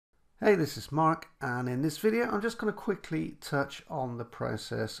Hey, this is Mark, and in this video I'm just going to quickly touch on the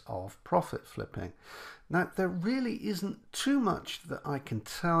process of profit flipping. Now, there really isn't too much that I can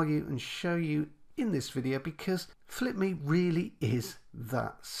tell you and show you in this video because FLIPPme really is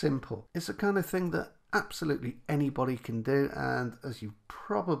that simple. It's the kind of thing that absolutely anybody can do, and as you've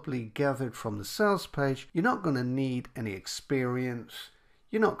probably gathered from the sales page, you're not going to need any experience.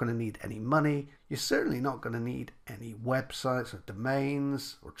 You're not going to need any money. You're certainly not going to need any websites or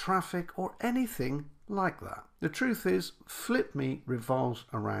domains or traffic or anything like that. The truth is, FLIPPme revolves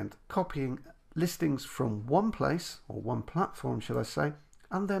around copying listings from one place, or one platform should I say,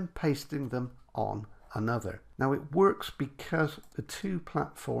 and then pasting them on another. Now it works because the two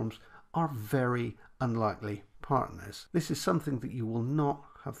platforms are very unlikely partners. This is something that you will not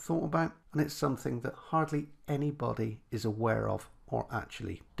have thought about, and it's something that hardly anybody is aware of or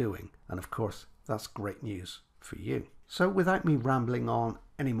actually doing. And of course, that's great news for you. So without me rambling on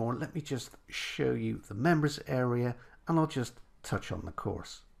anymore, let me just show you the members area, and I'll just touch on the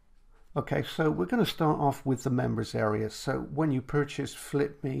course. Okay, so we're going to start off with the members area. So when you purchase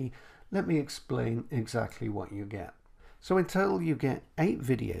FLIPPme, let me explain exactly what you get. So in total, you get 8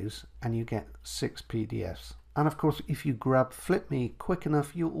 videos and you get 6 PDFs. And of course, if you grab FLIPPme quick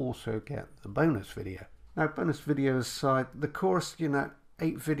enough, you'll also get the bonus video. Now, bonus video aside, the course, 8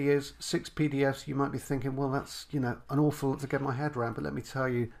 videos, 6 PDFs, you might be thinking, well, that's, an awful lot to get my head around, but let me tell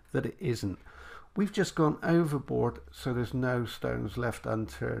you that it isn't. We've just gone overboard, so there's no stones left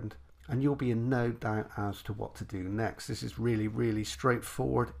unturned, and you'll be in no doubt as to what to do next. This is really, really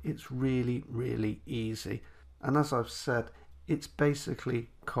straightforward. It's really, really easy. And as I've said, it's basically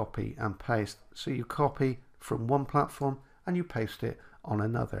copy and paste. So you copy from one platform and you paste it on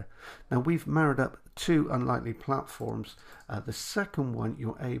another. Now we've married up 2 unlikely platforms. The second one,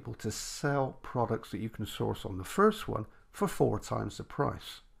 you're able to sell products that you can source on the first one for 4 times the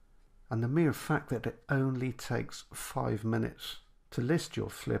price. And the mere fact that it only takes 5 minutes to list your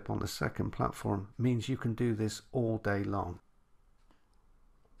flip on the second platform means you can do this all day long.